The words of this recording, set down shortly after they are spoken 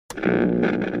Old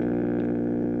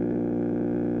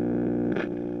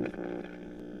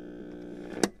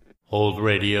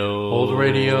radio, old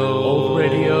radio, old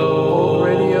radio, old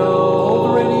radio,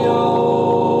 old radio.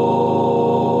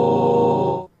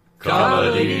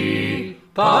 Comedy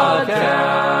Podcast.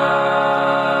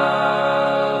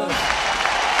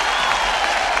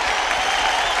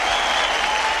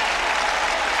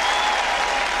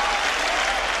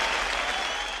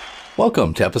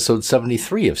 Welcome to episode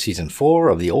 73 of season 4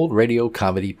 of the Old Radio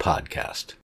Comedy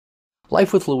Podcast.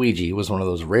 Life with Luigi was one of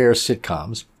those rare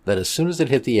sitcoms that as soon as it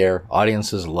hit the air,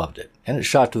 audiences loved it, and it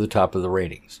shot to the top of the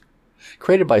ratings.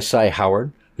 Created by Cy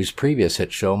Howard, whose previous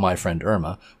hit show, My Friend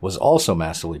Irma, was also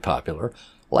massively popular,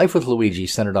 Life with Luigi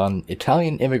centered on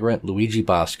Italian immigrant Luigi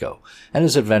Basco and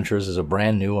his adventures as a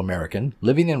brand new American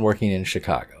living and working in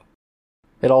Chicago.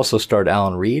 It also starred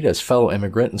Alan Reed as fellow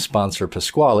immigrant and sponsor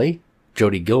Pasquale,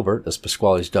 Jody Gilbert as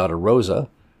Pasquale's daughter Rosa,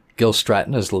 Gil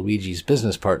Stratton as Luigi's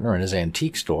business partner in his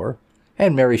antique store,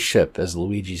 and Mary Shipp as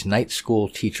Luigi's night school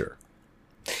teacher.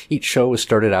 Each show was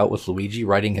started out with Luigi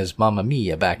writing his Mamma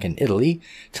Mia back in Italy,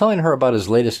 telling her about his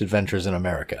latest adventures in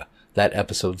America, that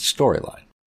episode's storyline.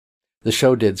 The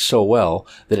show did so well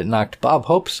that it knocked Bob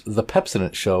Hope's The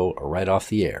Pepsodent Show right off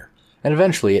the air, and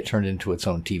eventually it turned into its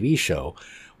own TV show,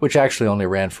 which actually only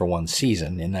ran for one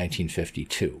season in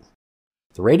 1952.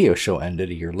 The radio show ended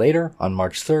a year later on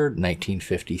March 3rd,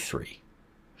 1953.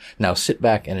 Now sit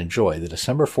back and enjoy the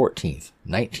December 14th,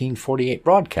 1948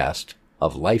 broadcast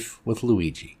of Life with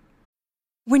Luigi.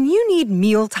 When you need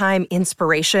mealtime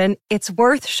inspiration, it's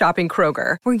worth shopping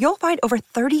Kroger, where you'll find over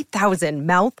 30,000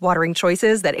 mouth-watering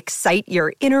choices that excite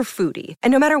your inner foodie.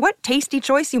 And no matter what tasty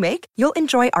choice you make, you'll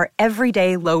enjoy our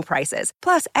everyday low prices,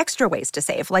 plus extra ways to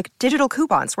save, like digital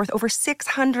coupons worth over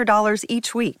 $600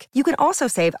 each week. You can also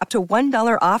save up to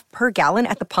 $1 off per gallon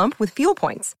at the pump with fuel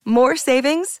points. More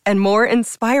savings and more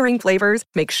inspiring flavors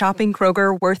make shopping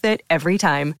Kroger worth it every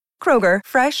time. Kroger,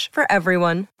 fresh for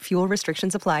everyone. Fuel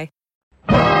restrictions apply.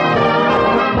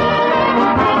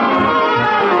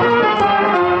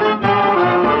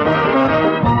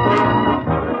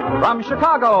 From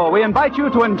Chicago, we invite you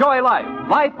to enjoy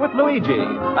Life with Luigi,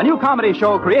 a new comedy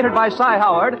show created by Cy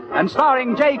Howard and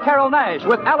starring J. Carrol Naish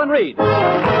with Alan Reed.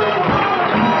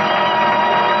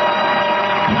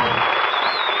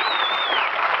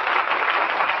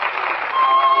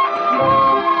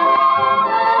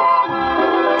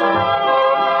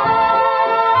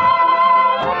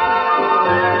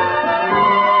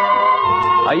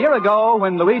 A year ago,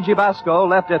 when Luigi Basco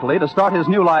left Italy to start his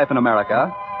new life in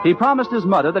America, he promised his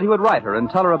mother that he would write her and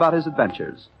tell her about his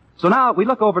adventures. So now we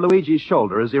look over Luigi's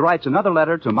shoulder as he writes another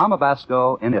letter to Mama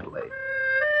Basco in Italy.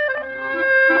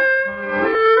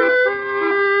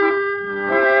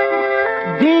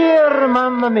 Dear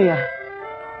Mamma Mia,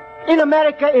 in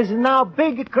America is now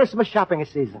big Christmas shopping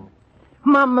season.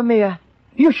 Mamma Mia,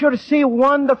 you should see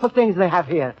wonderful things they have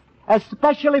here,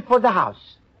 especially for the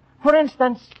house. For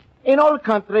instance, in old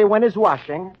country, when it's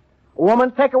washing, a woman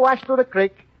take a wash to the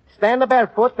creek, stand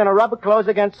barefoot, and rub clothes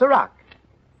against a rock.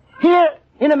 Here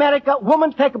in America,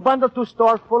 woman take a bundle to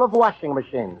store full of washing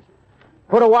machines.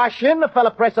 Put a wash in, the fella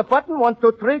press a button, 1,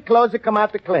 2, 3, clothes come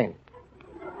out to clean.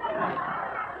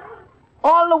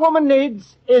 All the woman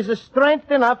needs is a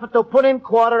strength enough to put in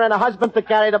quarter and a husband to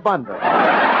carry the bundle.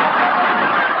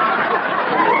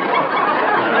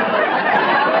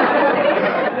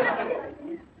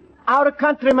 Our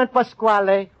countryman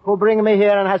Pasquale, who bring me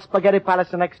here and has Spaghetti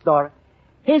Palace next door,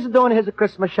 he's doing his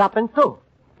Christmas shopping too.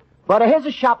 But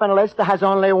his shopping list has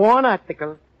only one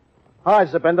article.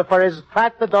 Husband for his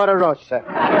fat daughter Rosa.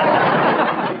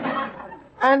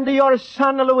 And your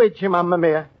son Luigi, Mamma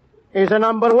Mia, is a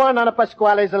number one on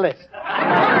Pasquale's list.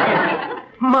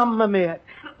 Mamma Mia,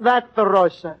 that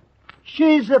Rosa,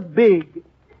 she's big.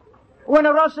 When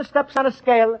a Rosa steps on a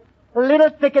scale, a little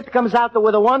ticket comes out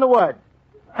with one word.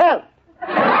 Help!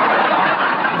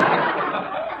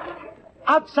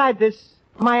 Outside this,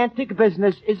 my antique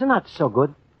business is not so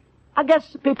good. I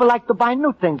guess people like to buy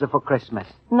new things for Christmas,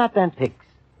 not antiques.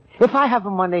 If I have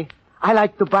money, I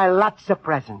like to buy lots of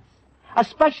presents,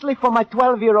 especially for my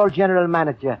 12-year-old general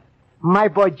manager, my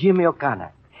boy Jimmy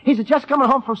O'Connor. He's just coming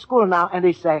home from school now, and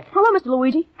he say, Hello, Mr.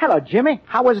 Luigi. Hello, Jimmy.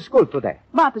 How was school today?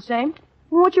 About the same.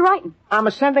 What you writing? I'm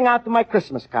sending out my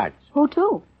Christmas cards. Who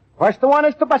to? First one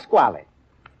is to Pasquale.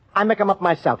 I make them up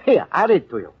myself. Here, I'll read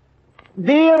to you.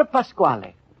 Dear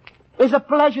Pasquale, it's a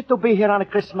pleasure to be here on a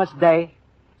Christmas day.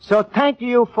 So thank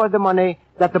you for the money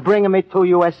that bring me to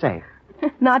USA.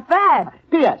 Not bad.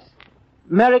 P.S.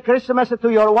 Merry Christmas to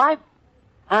your wife.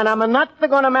 And I'm not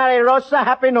going to marry Rosa.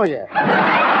 Happy New Year.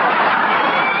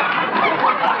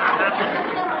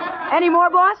 Any more,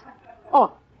 boss?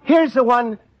 Oh, Here's the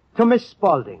one to Miss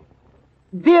Spaulding.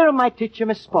 Dear my teacher,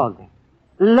 Miss Spaulding,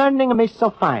 learning me so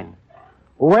fine.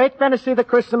 Wait then to see the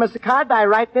Christmas card I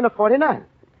write in a 49.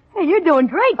 Hey, you're doing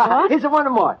great, boss. Here's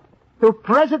one more. To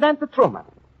President Truman.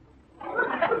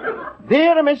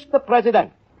 Dear Mr.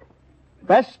 President,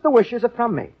 best wishes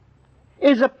from me.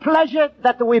 It's a pleasure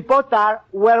that we both are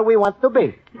where we want to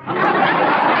be.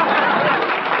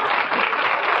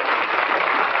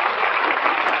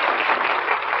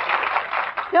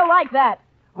 Still like that.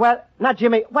 Well, now,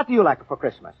 Jimmy, what do you like for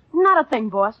Christmas? Not a thing,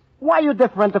 boss. Why are you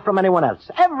different from anyone else?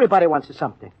 Everybody wants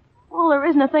something. Well, there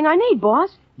isn't a thing I need,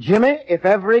 boss. Jimmy, if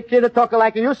every kid talk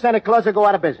like you, Santa Claus will go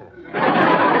out of business.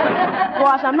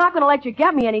 Boss, I'm not going to let you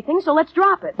get me anything, so let's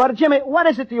drop it. But, Jimmy, what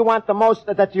is it you want the most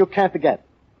that you can't get?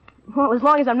 Well, as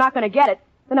long as I'm not going to get it,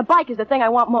 then a bike is the thing I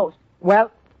want most.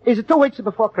 Well, it's 2 weeks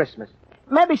before Christmas.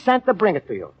 Maybe Santa bring it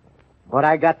to you. But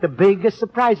I got the biggest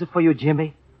surprise for you,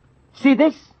 Jimmy. See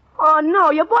this? Oh, no,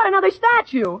 you bought another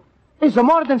statue. It's a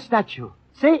modern statue.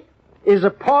 See? It's a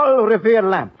Paul Revere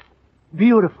lamp.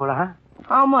 Beautiful, huh?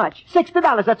 How much?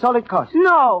 $60, that's all it costs.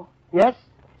 No. Yes?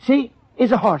 See?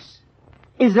 It's a horse.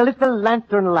 It's a little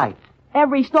lantern light.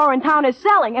 Every store in town is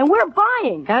selling, and we're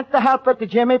buying. Can't help it,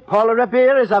 Jimmy. Paul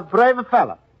Revere is a brave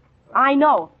fellow. I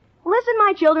know. Listen,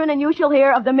 my children, and you shall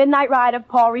hear of the midnight ride of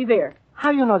Paul Revere. How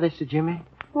you know this, Jimmy?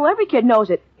 Well, every kid knows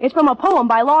it. It's from a poem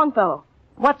by Longfellow.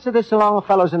 What's this long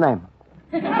fellow's name?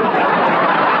 That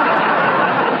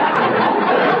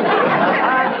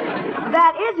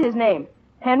is his name.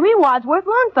 Henry Wadsworth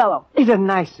Longfellow. It's a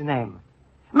nice name.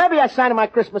 Maybe I sign my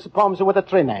Christmas poems with the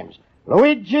 3 names.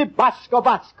 Luigi Basco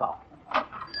Basco.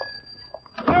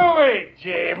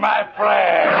 Luigi, my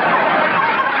friend.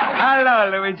 Hello,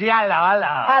 Luigi. Hello.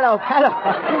 Hello.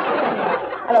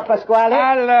 Hello, Pasquale.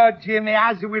 Hello, Jimmy.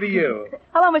 How's it with you?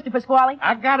 Hello, Mr. Pasquale.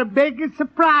 I got a big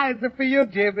surprise for you,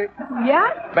 Jimmy.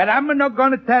 Yeah? But I'm not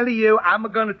going to tell you. I'm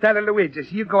going to tell Luigi.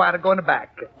 So you go out and go in the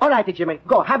back. All right, Jimmy.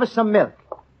 Go. Have some milk.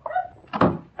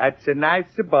 That's a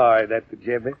nice boy, that's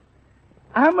Jimmy.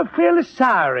 I'm feeling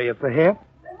sorry for him.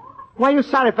 Why are you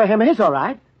sorry for him? He's all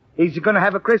right. Is he going to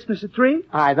have a Christmas tree?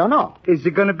 I don't know. Is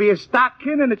there going to be a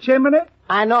stocking and a chimney?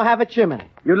 I know have a chimney.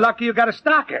 You're lucky you got a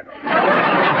stocking.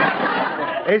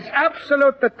 It's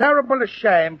absolutely terrible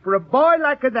shame for a boy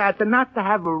like that to not to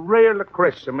have a real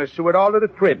Christmas with all of the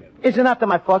trimming. It's not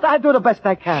my fault. I do the best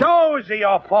I can. So is it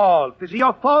your fault? Is it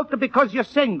your fault because you're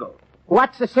single?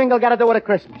 What's a single got to do with a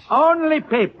Christmas? Only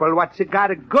people what's got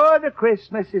a good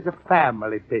Christmas is a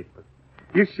family people.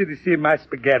 You should have seen my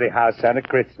spaghetti house on a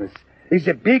Christmas. It's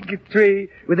a big tree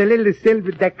with a little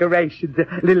silver decorations,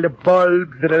 little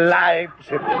bulbs and lights.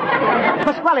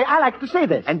 Pasquale, I like to see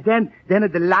this. And then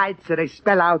the lights, they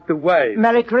spell out the words.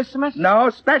 Merry Christmas? No,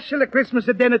 special Christmas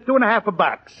dinner,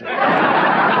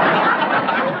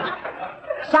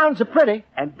 $2.50. Sounds pretty.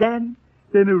 And then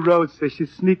a Rosa, she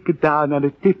sneaked down on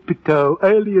a tippy toe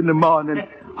early in the morning.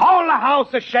 Hold the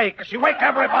house a shake. She wake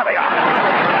everybody up.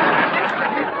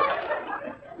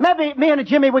 Maybe me and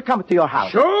Jimmy will come to your house.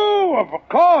 Sure, of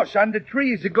course. On the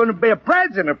tree is going to be a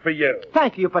present for you.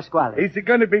 Thank you, Pasquale. Is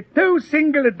going to be 2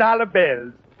 single-dollar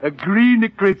bills. A green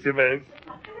Christmas.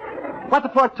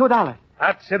 What for $2?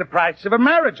 That's the price of a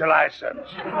marriage license.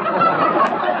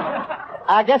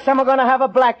 I guess I'm going to have a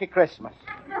black Christmas.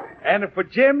 And for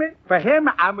Jimmy, for him,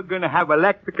 I'm going to have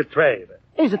electric train.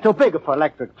 Is it too big for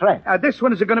electric train? This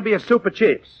one is going to be a Super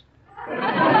Chiefs.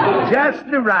 Just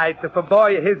the right for a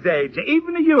boy his age.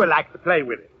 Even you would like to play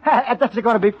with it. That's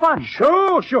going to be fun.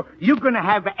 Sure. You're going to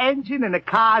have an engine and the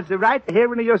cars right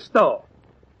here in your store.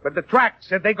 But the tracks,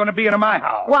 they're going to be in my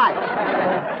house. Why?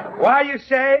 Why, you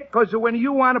say? Because when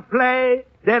you want to play,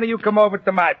 then you come over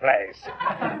to my place.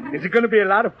 It's going to be a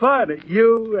lot of fun.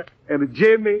 You and a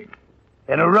Jimmy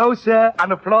and a Rosa on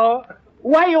the floor.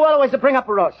 Why you always bring up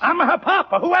a Rosa? I'm her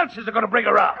papa. Who else is going to bring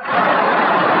her up?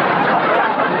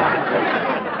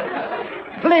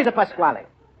 Please, Pasquale.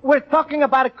 We're talking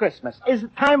about a Christmas. It's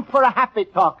time for a happy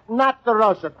talk, not the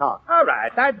Rosa talk. All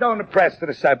right. I don't press to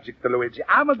the subject, Luigi.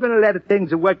 I'm going to let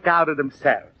things work out of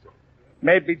themselves.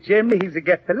 Maybe Jimmy, he's a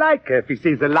get to like her if he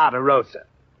sees a lot of Rosa.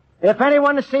 If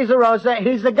anyone sees a Rosa,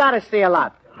 he's got to see a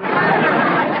lot.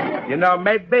 You know,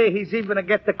 maybe he's even a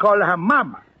get to call her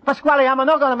mama. Pasquale, I'm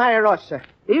not going to marry Rosa.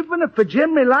 Even if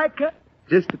Jimmy like her,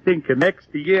 just to think of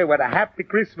next year what a happy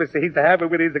Christmas he's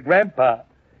having with his grandpa.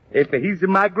 If he's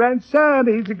my grandson,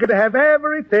 he's going to have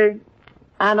everything.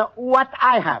 And what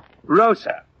I have?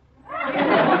 Rosa.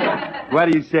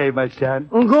 What do you say, my son?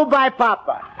 Goodbye,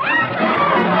 Papa.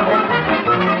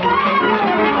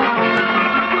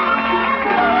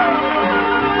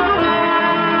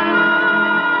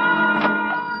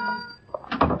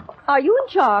 Are you in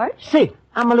charge? See,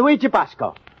 I'm Luigi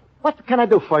Basco. What can I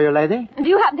do for you, lady? Do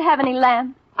you happen to have any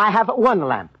lamp? I have one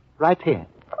lamp right here.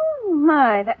 Oh,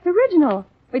 my, that's original.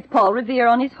 It's Paul Revere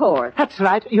on his horse. That's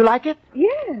right. You like it?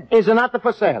 Yes. Is it not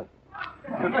for sale?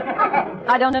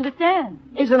 I don't understand.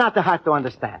 Is it not hard to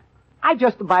understand? I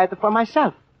just buy it for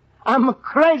myself. I'm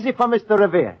crazy for Mr.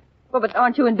 Revere. Well, but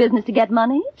aren't you in business to get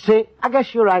money? See, I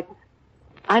guess you're right.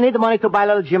 I need the money to buy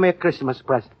little Jimmy a Christmas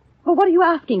present. Well, what are you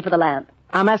asking for the lamp?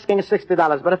 I'm asking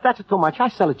 $60, but if that's too much, I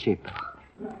sell it cheap.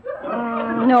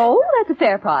 No, that's a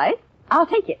fair price. I'll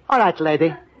take it. All right,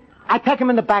 lady. I take him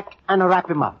in the back and wrap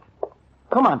him up.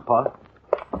 Come on, Paul.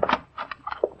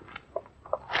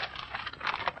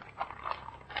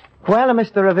 Well,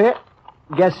 Mr. Revere,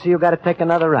 guess you got to take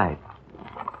another ride.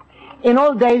 In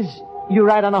old days, you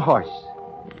ride on a horse.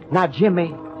 Now,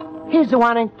 Jimmy, he's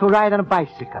wanting to ride on a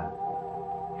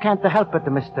bicycle. Can't help it,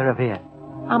 Mr. Revere.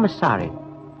 I'm sorry.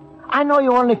 I know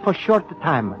you only for short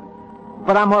time,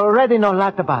 but I'm already know a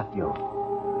lot about you.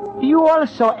 You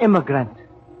also immigrant.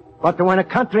 But when a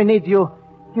country needs you,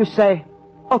 you say,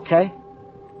 okay.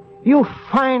 You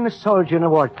find a soldier in the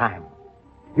wartime.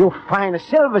 You find a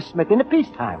silversmith in the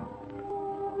peacetime.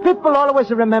 People always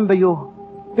remember you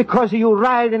because you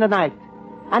ride in the night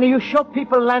and you show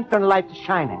people lantern light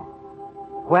shining.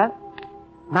 Well,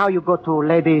 now you go to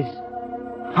lady's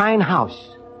fine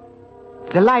house.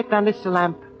 The light on this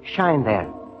lamp shine there,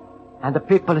 and the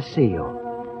people see you.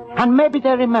 And maybe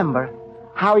they remember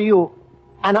how you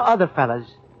and the other fellas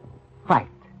fight.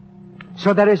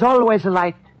 So there is always a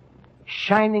light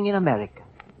shining in America.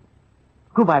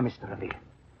 Goodbye, Mr. Revere.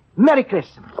 Merry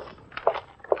Christmas.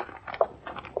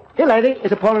 Here, lady,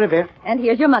 is a Paul Revere. And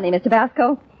here's your money, Mr.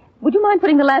 Basco. Would you mind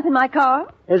putting the lamp in my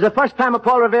car? It's the first time a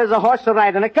Paul Revere's a horse to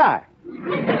ride in a car.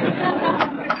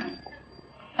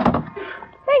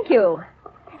 Thank you.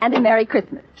 And a Merry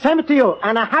Christmas. Same to you,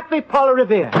 and a happy Paul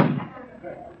Revere.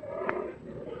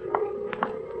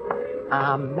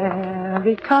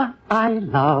 America, I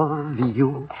love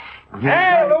you.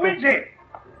 Hey, Luigi!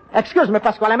 Excuse me,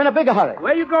 Pasquale, I'm in a big hurry.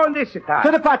 Where you going this time?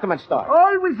 To the department store.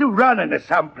 Always running to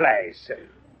someplace.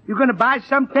 You gonna buy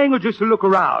something or just to look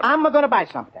around? I'm going to buy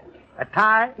something. A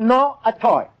tie? No, a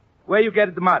toy. Where you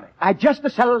get the money? I just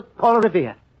sell Paul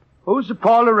Revere. Who's the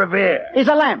Paul Revere? He's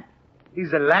a lamp.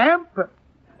 He's a lamp?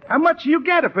 How much you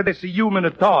get for this human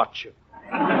torch?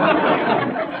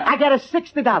 I get a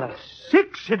 $60.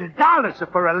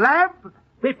 $60 for a lamp?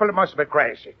 People must be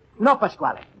crazy. No,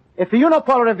 Pasquale. If you know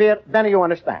Paul Revere, then you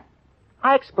understand.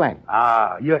 I explain.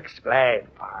 Ah, you explain,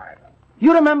 Paul.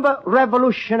 You remember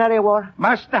Revolutionary War?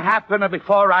 Must have happened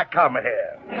before I come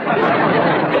here.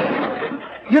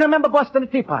 You remember Boston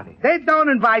Tea Party? They don't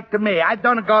invite me. I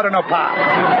don't go to no party.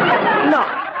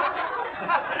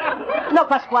 No,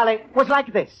 Pasquale. It was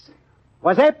like this. It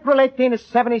was April 18th,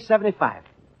 1775.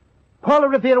 Paul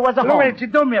Revere was a home. Luigi,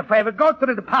 do me a favor. Go to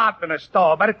the department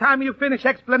store. By the time you finish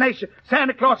explanation,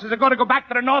 Santa Claus is going to go back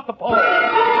to the North Pole.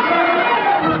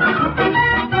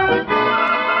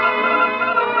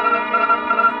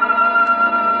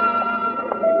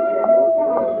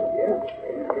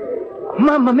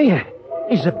 Mamma mia.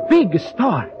 It's a big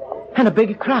store and a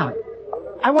big crowd.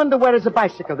 I wonder where is the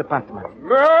bicycle department.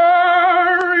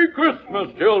 Merry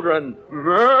Christmas, children.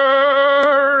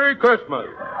 Merry Christmas.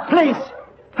 Please,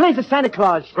 Santa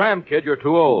Claus. Scram, kid, you're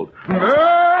too old.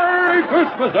 Merry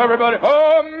Christmas, everybody.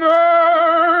 Oh,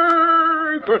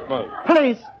 Merry Christmas.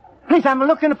 Please, I'm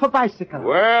looking for bicycle.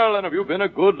 Well, and have you been a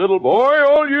good little boy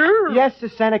all year? Yes,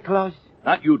 Santa Claus.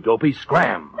 Not you, dopey.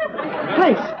 Scram.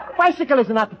 Please, bicycle is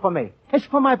not for me. It's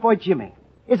for my boy Jimmy.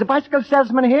 Is a bicycle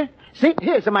salesman here? See,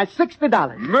 here's my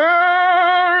 $60.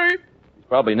 Merry... He's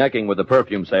probably necking with the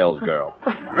perfume sales girl.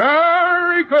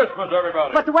 Merry Christmas,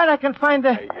 everybody. But where I can find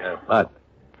the...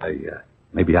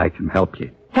 Maybe I can help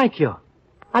you. Thank you.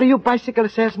 Are you bicycle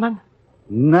salesman?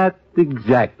 Not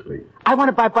exactly. I want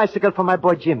to buy a bicycle for my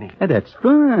boy Jimmy. That's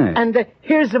fine. And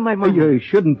here's my money. You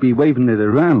shouldn't be waving it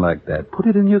around like that. Put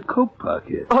it in your coat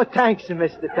pocket. Oh, thanks,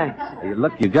 mister, thanks. Hey,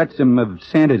 look, you got some of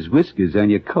Santa's whiskers on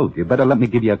your coat. You better let me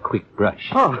give you a quick brush.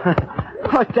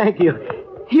 Oh, thank you.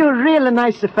 You're a real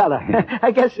nice fella.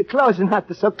 I guess the clothes are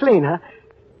not so clean, huh?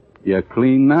 You're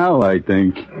clean now, I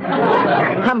think.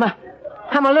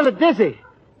 I'm a little dizzy.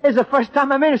 It's the first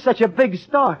time I'm in such a big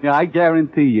store. Yeah, I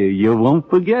guarantee you won't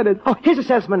forget it. Oh, here's a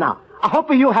salesman now. I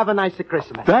hope you have a nice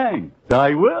Christmas. Thanks,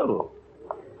 I will.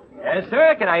 Yes,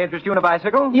 sir. Can I interest you in a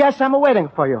bicycle? Yes, I'm waiting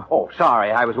for you. Oh,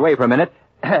 sorry. I was away for a minute.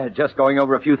 Just going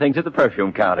over a few things at the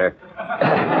perfume counter.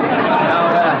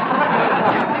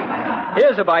 Now,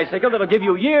 here's a bicycle that'll give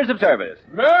you years of service.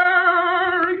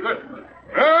 Merry Christmas.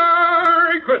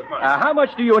 Merry Christmas. How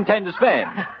much do you intend to spend?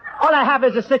 All I have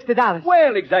is a $60.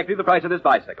 Well, exactly the price of this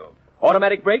bicycle.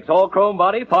 Automatic brakes, all chrome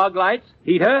body, fog lights,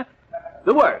 heater,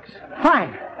 the works.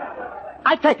 Fine.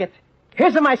 I take it.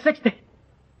 Here's my 60.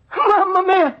 Mamma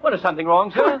mia! What, is something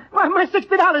wrong, sir? My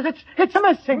 $60. It's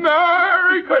missing.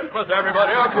 Merry Christmas,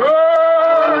 everybody.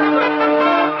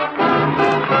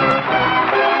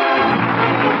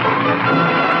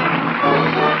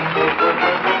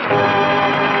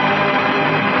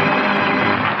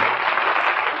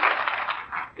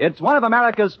 It's one of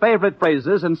America's favorite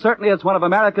phrases, and certainly it's one of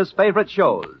America's favorite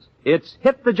shows. It's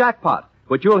Hit the Jackpot,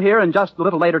 which you'll hear in just a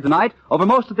little later tonight over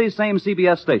most of these same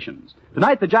CBS stations.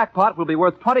 Tonight, the jackpot will be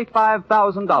worth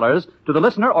 $25,000 to the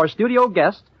listener or studio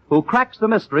guest who cracks the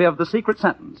mystery of the secret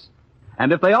sentence.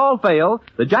 And if they all fail,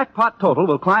 the jackpot total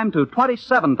will climb to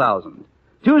 $27,000.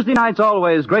 Tuesday night's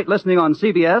always great listening on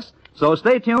CBS, so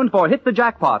stay tuned for Hit the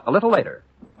Jackpot a little later.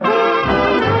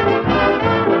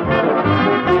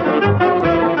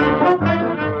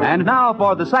 And now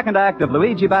for the second act of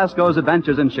Luigi Basco's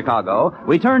adventures in Chicago,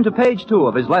 we turn to page 2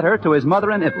 of his letter to his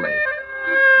mother in Italy.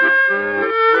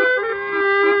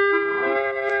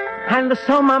 And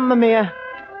so, Mamma mia,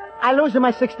 I lose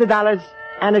my $60,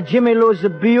 and Jimmy loses a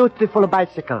beautiful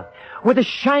bicycle with a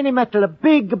shiny metal, a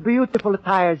big, beautiful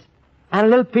tires, and a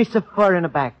little piece of fur in the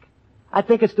back. I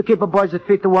think it's to keep a boy's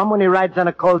feet warm when he rides on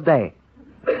a cold day.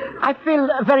 I feel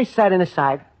very sad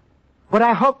inside. But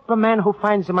I hope the man who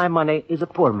finds my money is a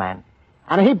poor man.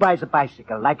 And he buys a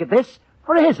bicycle like this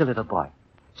for his little boy.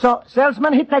 So,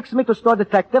 salesman, he takes me to store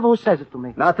detective who says it to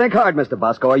me. Now, think hard, Mr.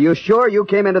 Bosco. Are you sure you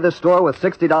came into the store with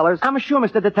 $60? I'm sure,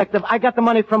 Mr. Detective. I got the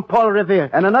money from Paul Revere.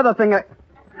 And another thing,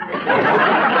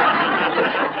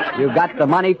 You got the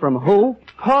money from who?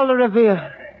 Paul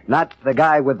Revere. Not the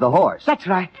guy with the horse. That's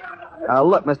right.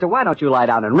 Look, mister, why don't you lie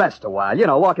down and rest a while? You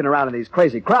know, walking around in these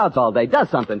crazy crowds all day does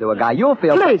something to a guy. You'll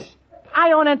feel... Please.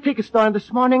 I own an antique store, and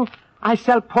this morning I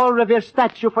sell Paul Revere's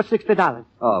statue for $60.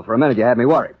 Oh, for a minute you had me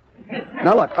worried.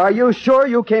 Now, look, are you sure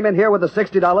you came in here with the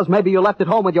 $60? Maybe you left it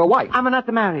home with your wife. I'm not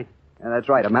married. Yeah, that's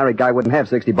right. A married guy wouldn't have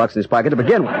 $60 in his pocket to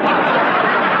begin with.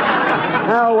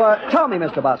 Now, tell me,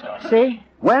 Mr. Bosco. See?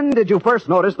 When did you first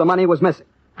notice the money was missing?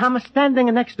 I'm standing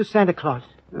next to Santa Claus.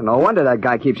 No wonder that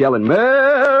guy keeps yelling,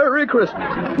 Merry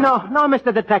Christmas. No,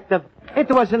 Mr. Detective. It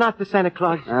was not the Santa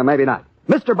Claus. Maybe not.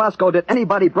 Mr. Bosco, did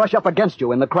anybody brush up against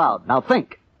you in the crowd? Now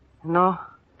think. No.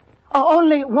 Oh,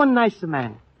 only one nice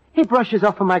man. He brushes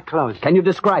off of my clothes. Can you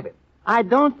describe it? I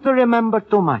don't remember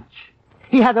too much.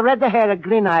 He had red hair,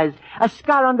 green eyes, a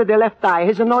scar under the left eye.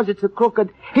 His nose is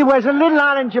crooked. He wears a little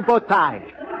orange bow tie.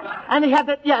 And he had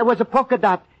it was a polka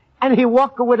dot. And he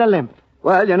walked with a limp.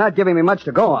 Well, you're not giving me much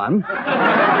to go on.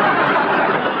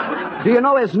 Do you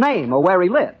know his name or where he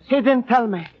lives? He didn't tell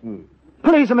me.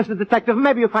 Please, Mr. Detective,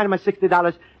 maybe you'll find my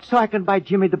 $60 so I can buy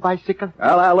Jimmy the bicycle.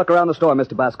 Well, I'll look around the store,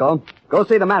 Mr. Bosco. Go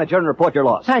see the manager and report your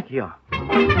loss. Thank you.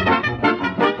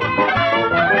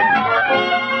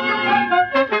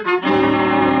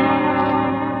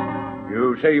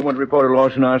 You say you want to report a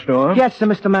loss in our store? Yes, sir,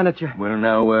 Mr. Manager. Well,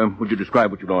 now, would you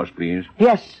describe what you lost, please?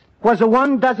 Yes. Was a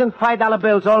 1 dozen $5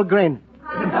 bills, all green.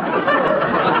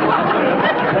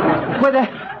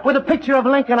 With a picture of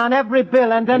Lincoln on every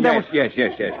bill, and then there was... Yes,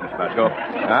 Mr. Bosco.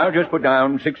 I'll just put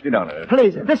down $60.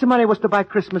 Please, this money was to buy a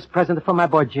Christmas present for my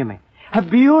boy Jimmy. A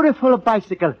beautiful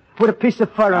bicycle with a piece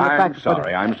of fur on the back.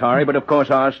 I'm sorry, but of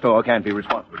course our store can't be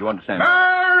responsible. Do you understand?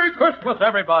 Merry Christmas,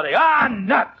 everybody!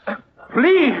 Nuts!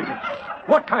 Please!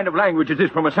 What kind of language is this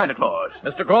from a Santa Claus?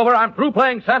 Mr. Grover, I'm through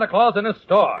playing Santa Claus in this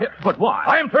store. But why?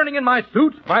 I am turning in my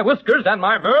suit, my whiskers, and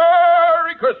my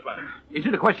Merry Christmas. Is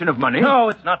it a question of money? No,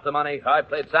 it's not the money. I've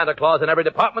played Santa Claus in every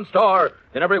department store,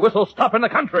 in every whistle stop in the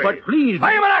country. But please...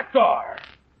 I am an actor!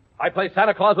 I play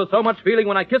Santa Claus with so much feeling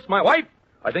when I kiss my wife,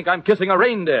 I think I'm kissing a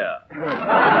reindeer.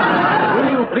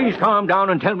 Will you please calm down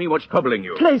and tell me what's troubling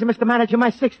you? Please, Mr. Manager,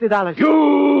 my $60.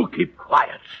 You keep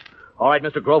quiet. All right,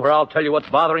 Mr. Grover, I'll tell you what's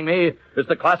bothering me. It's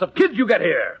the class of kids you get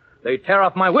here. They tear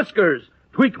off my whiskers,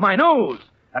 tweak my nose,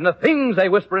 and the things they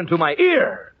whisper into my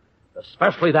ear.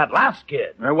 Especially that last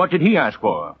kid. What did he ask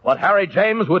for? What Harry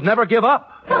James would never give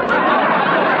up. No, I'm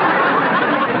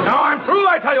through,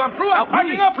 I tell you. I'm through. I'm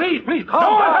packing up. Please,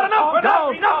 calm down. No, I've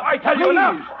had enough. I tell you,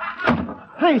 enough.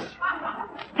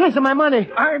 Please, my money.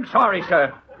 I'm sorry,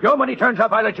 sir. Your money turns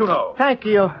up, I'll let you know. Thank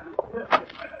you.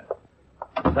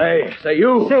 Say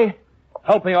you. See?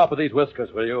 Help me off with these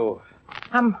whiskers, will you?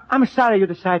 I'm sorry you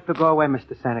decided to go away,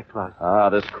 Mr. Santa Claus.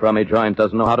 This crummy joint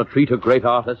doesn't know how to treat a great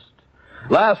artist.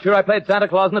 Last year I played Santa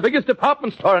Claus in the biggest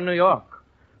department store in New York.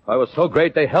 I was so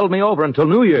great they held me over until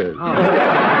New Year's.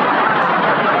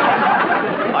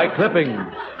 My clippings.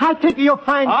 I think you're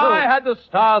fine, too. I had the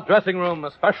star's dressing room, a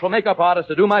special makeup artist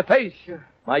to do my face. Sure.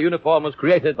 My uniform was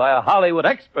created by a Hollywood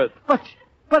expert. But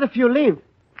if you leave,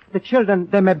 the children,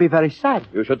 they may be very sad.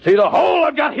 You should see the hole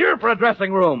I've got here for a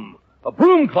dressing room. A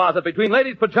broom closet between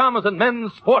ladies' pajamas and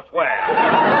men's sportswear.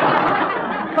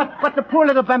 But the poor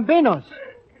little bambinos.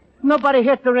 Nobody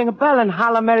here to ring a bell and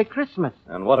holler Merry Christmas.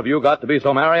 And what have you got to be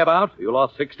so merry about? You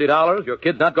lost $60. Your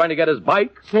kid's not going to get his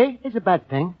bike. See, it's a bad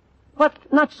thing. But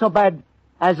not so bad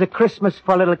as a Christmas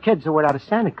for little kids who are without a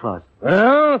Santa Claus.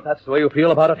 Well, that's the way you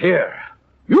feel about it here.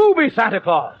 You be Santa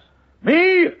Claus.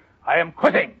 Me, I am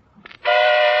quitting.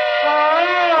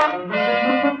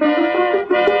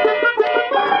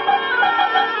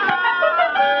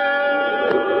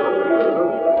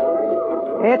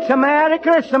 It's a Merry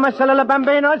Christmas, little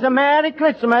bambinos, a Merry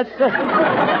Christmas.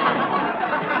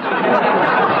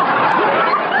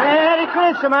 Merry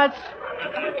Christmas.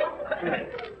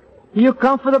 You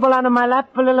comfortable on my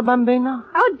lap, little bambino?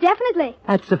 Oh, definitely.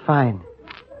 That's a fine.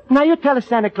 Now you tell us,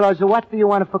 Santa Claus, what do you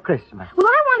want for Christmas? Well,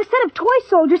 I want a set of toy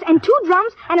soldiers and 2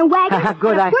 drums and a wagon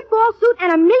Good, and a football suit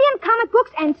and a million comic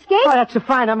books and skates. Oh, that's a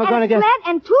fine. I'm going to get... And a sled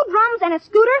and 2 drums and a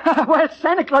scooter. Well,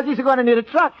 Santa Claus is going to need a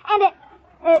truck. And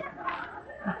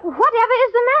whatever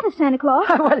is the matter, Santa Claus?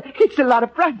 Well, it's a lot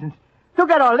of presents. To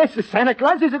get all this, Santa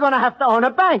Claus is going to have to own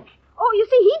a bank. Oh, you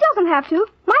see, he doesn't have to.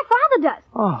 My father does.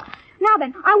 Oh. Now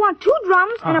then, I want 2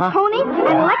 drums and a pony and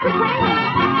an electric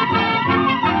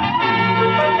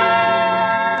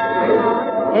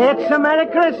It's a Merry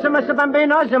Christmas,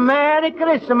 bambinos, a Merry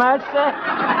Christmas.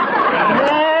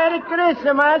 Merry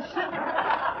Christmas.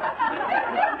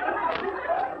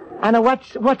 And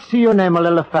what's your name,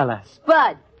 little fella?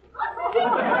 Spud.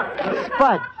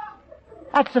 Spud.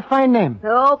 That's a fine name.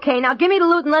 Okay, now give me the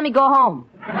loot and let me go home.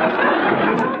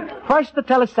 First to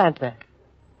tell us Santa.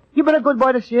 You been a good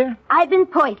boy this year? I've been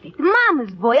perfect.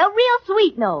 Mama's boy, a real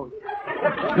sweet nose.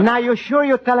 Now, you sure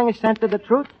you're telling Santa the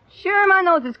truth? Sure, my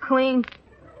nose is clean.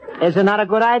 Is it not a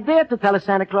good idea to tell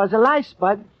Santa Claus a lie,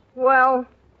 Spud? Well,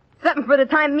 except for the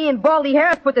time me and Baldy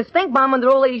Harris put the stink bomb under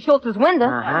old lady Schultz's window.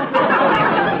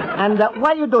 And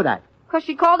why you do that? 'Cause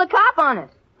she called a cop on us.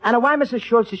 And why Mrs.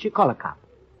 Schultz did she call a cop?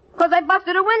 'Cause I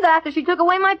busted her window after she took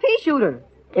away my pea shooter.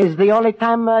 Is the only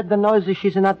time the nose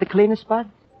she's not the cleanest, Spud?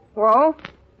 Well,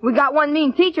 we got one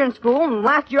mean teacher in school, and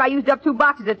last year I used up 2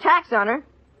 boxes of tacks on her.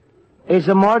 Is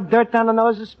there more dirt on the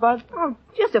nose, Spud? Oh,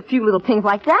 just a few little things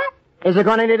like that. Is it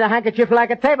going to need a handkerchief like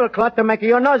a tablecloth to make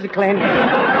your nose clean?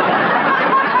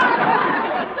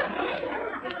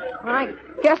 I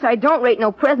guess I don't rate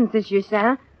no presents this year,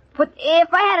 Santa. But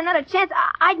if I had another chance,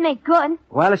 I'd make good.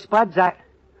 Well, Spud,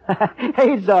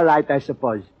 he's all right, I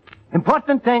suppose.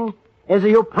 Important thing is that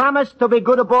you promise to be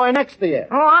good a boy next year.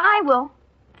 Oh, I will.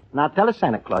 Now tell us,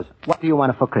 Santa Claus, what do you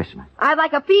want for Christmas? I'd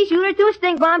like a pea shooter, 2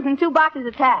 stink bombs, and 2 boxes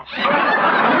of tacks.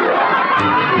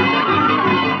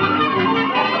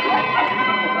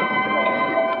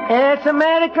 It's a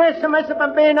Merry Christmas,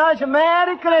 bambinos, a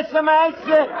Merry Christmas.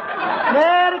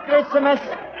 Merry Christmas.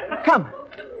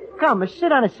 Come,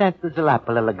 sit on Santa's lap,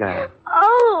 little girl.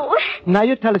 Oh. Now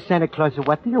you tell us, Santa Claus,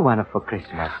 what do you want for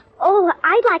Christmas? Oh,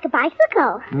 I'd like a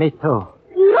bicycle. Me too.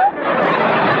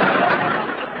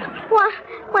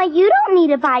 Why, you don't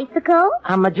need a bicycle.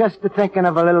 I'm just thinking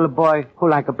of a little boy who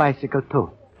like a bicycle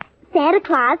too. Santa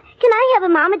Claus, can I have a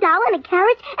mama doll and a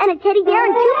carriage and a teddy bear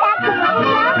and 2 packs of bubble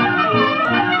gum?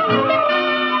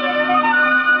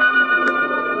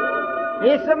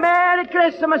 It's a Merry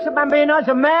Christmas, bambinos,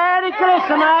 a Merry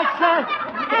Christmas.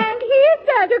 And here's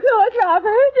Santa Claus,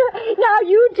 Robert. Now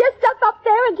you just step up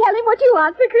there and tell him what you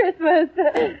want for Christmas.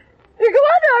 Go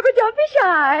on, Robert, don't be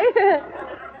shy.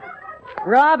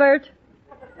 Robert.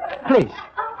 Please,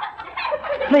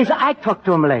 I talk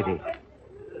to him, lady.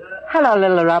 Hello,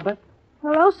 little Robert.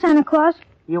 Hello, Santa Claus.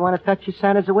 You want to touch your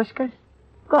Santa's whiskers?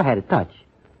 Go ahead and touch.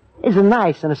 It's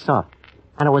nice and soft.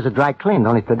 And it was a dry cleaned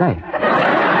only today.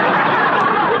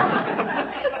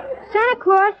 Santa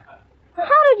Claus,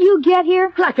 how did you get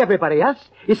here? Like everybody else.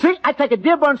 You see, I take a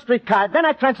Dearborn Street car, then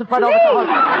I transfer it over to...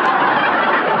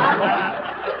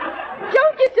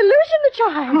 Don't disillusion the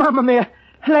child. Mamma mia.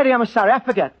 Lady, I'm sorry, I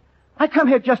forget. I come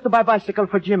here just to buy a bicycle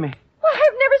for Jimmy. Well,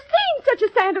 I've never seen such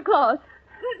a Santa Claus.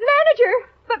 Manager,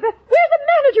 but where's the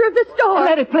manager of the store?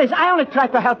 Lady, please, I only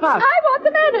tried to help out. I want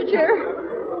the manager.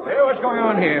 Hey, what's going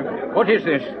on here? What is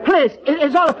this? Please,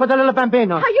 it's all for the little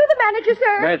bambino. Are you the manager,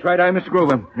 sir? That's right, I'm Mr.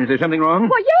 Grover. Is there something wrong?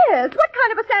 Well, yes. What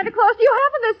kind of a Santa Claus do you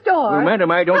have in this store? Well,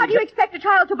 madam, I don't... How do you expect a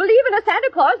child to believe in a Santa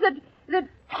Claus that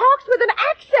talks with an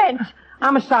accent?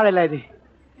 I'm sorry, lady.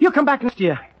 You come back next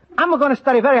year. I'm going to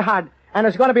study very hard, and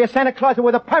there's going to be a Santa Claus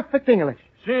with a perfect English.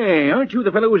 Say, aren't you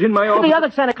the fellow who's in my office? The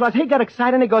other Santa Claus, he got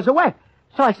excited and he goes away.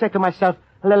 So I said to myself,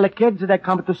 little kids, they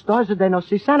come to stores and they don't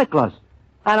see Santa Claus.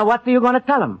 And what are you going to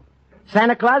tell him?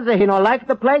 Santa Claus, he don't like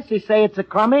the place. He say it's a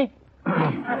crummy.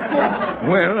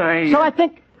 Well, So I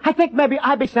think maybe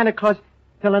I'll be Santa Claus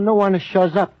till a new one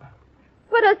shows up.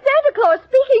 But a Santa Claus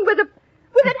speaking with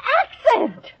an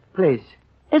accent. Please.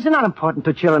 It's not important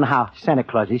to children how Santa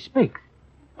Claus he speaks.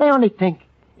 They only think,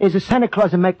 is a Santa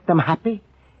Claus make them happy?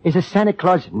 Is a Santa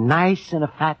Claus nice and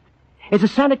fat? Is a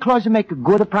Santa Claus make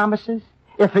good promises?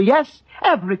 If a yes,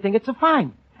 everything it's a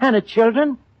fine. And the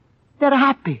children, they're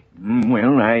happy.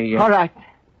 Well, All right.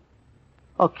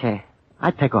 Okay,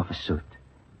 I take off a suit.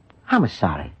 I'm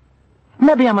sorry.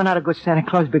 Maybe I'm not a good Santa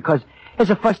Claus because it's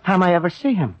the first time I ever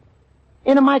see him.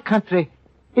 In my country,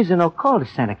 is no called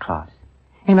Santa Claus.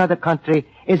 In other country,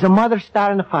 is a Mother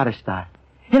Star and a Father Star.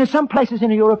 In some places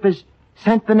in Europe is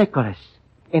Saint Nicholas.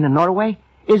 In Norway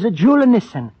is a Jule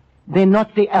Nissen, the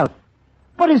naughty elf.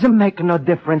 But does it make no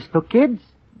difference to kids?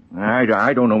 I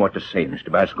don't know what to say,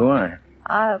 Mr. Basco.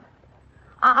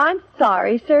 I'm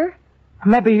sorry, sir.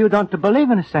 Maybe you don't believe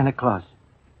in a Santa Claus.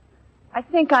 I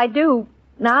think I do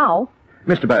now.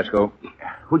 Mr. Basco,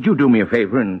 would you do me a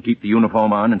favor and keep the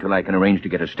uniform on until I can arrange to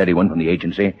get a steady one from the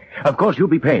agency? Of course, you'll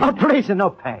be paid. Oh, please, no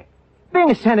pay. Being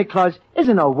a Santa Claus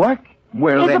isn't no work.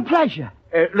 Well, it's then, a pleasure.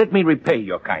 Let me repay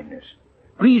your kindness.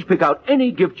 Please pick out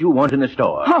any gift you want in the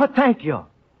store. Oh, thank you.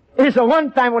 It's a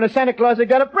one time when a Santa Claus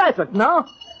got a present, no?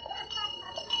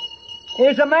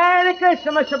 It's a Merry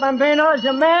Christmas, Bambino. It's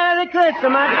a Merry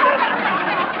Christmas.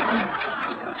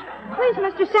 Please,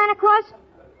 Mr. Santa Claus,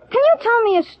 can you tell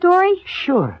me a story?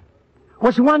 Sure.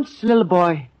 Was once a little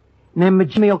boy named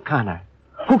Jimmy O'Connor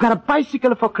who got a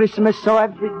bicycle for Christmas, so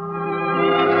every...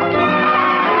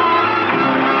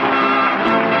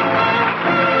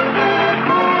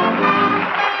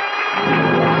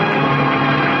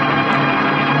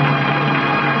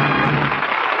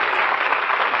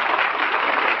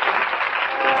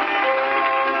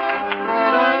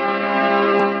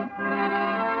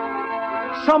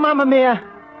 So, Mamma Mia,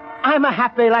 I'm a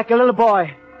happy like a little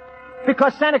boy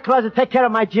because Santa Claus will take care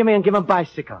of my Jimmy and give him a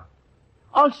bicycle.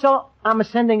 Also, I'm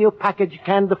sending you a package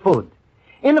canned food.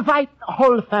 Invite the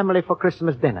whole family for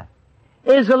Christmas dinner.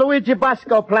 Is a Luigi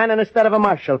Basco plan instead of a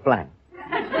Marshall plan.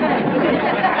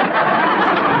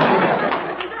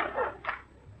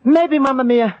 Maybe, Mamma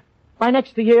Mia, by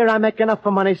next year I make enough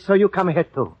money so you come here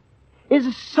too.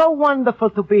 It's so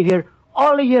wonderful to be here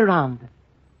all year round.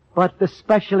 But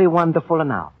especially wonderful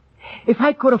now. If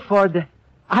I could afford,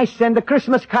 I send a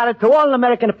Christmas card to all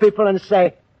American people and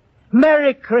say,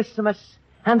 Merry Christmas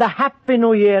and a Happy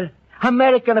New Year,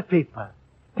 American people.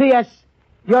 P.S.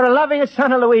 Your loving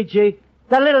son Luigi,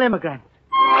 the little immigrant.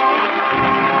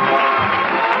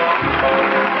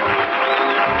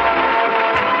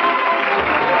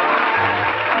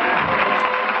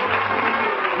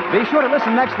 Be sure to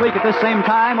listen next week at this same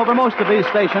time over most of these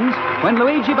stations when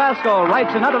Luigi Basco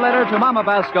writes another letter to Mama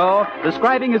Basco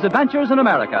describing his adventures in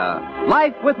America.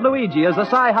 Life with Luigi is a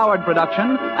Cy Howard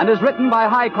production and is written by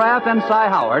Highcraft and Cy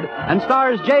Howard and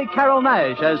stars J. Carroll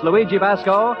Nash as Luigi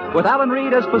Basco with Alan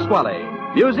Reed as Pasquale.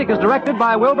 Music is directed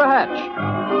by Wilbur Hatch.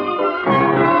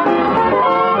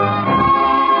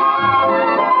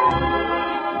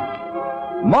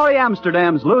 Maury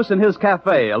Amsterdam's loose in his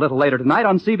cafe a little later tonight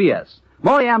on CBS.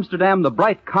 Maury Amsterdam, the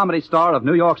bright comedy star of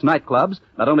New York's nightclubs,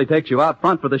 not only takes you out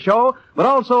front for the show, but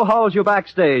also hauls you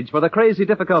backstage for the crazy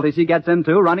difficulties he gets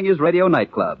into running his radio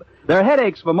nightclub. They're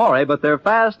headaches for Maury, but they're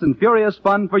fast and furious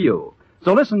fun for you.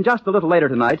 So listen just a little later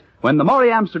tonight when the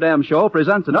Maury Amsterdam Show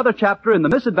presents another chapter in the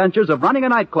misadventures of running a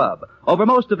nightclub over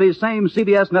most of these same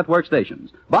CBS network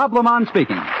stations. Bob Lamont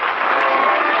speaking.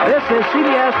 This is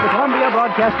CBS, the Columbia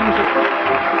Broadcasting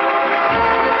System.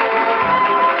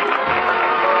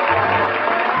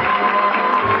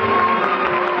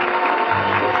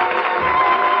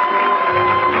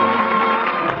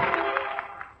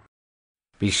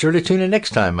 Be sure to tune in next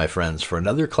time, my friends, for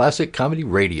another classic comedy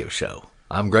radio show.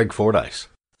 I'm Greg Fordyce.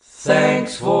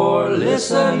 Thanks for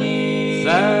listening.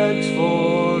 Thanks for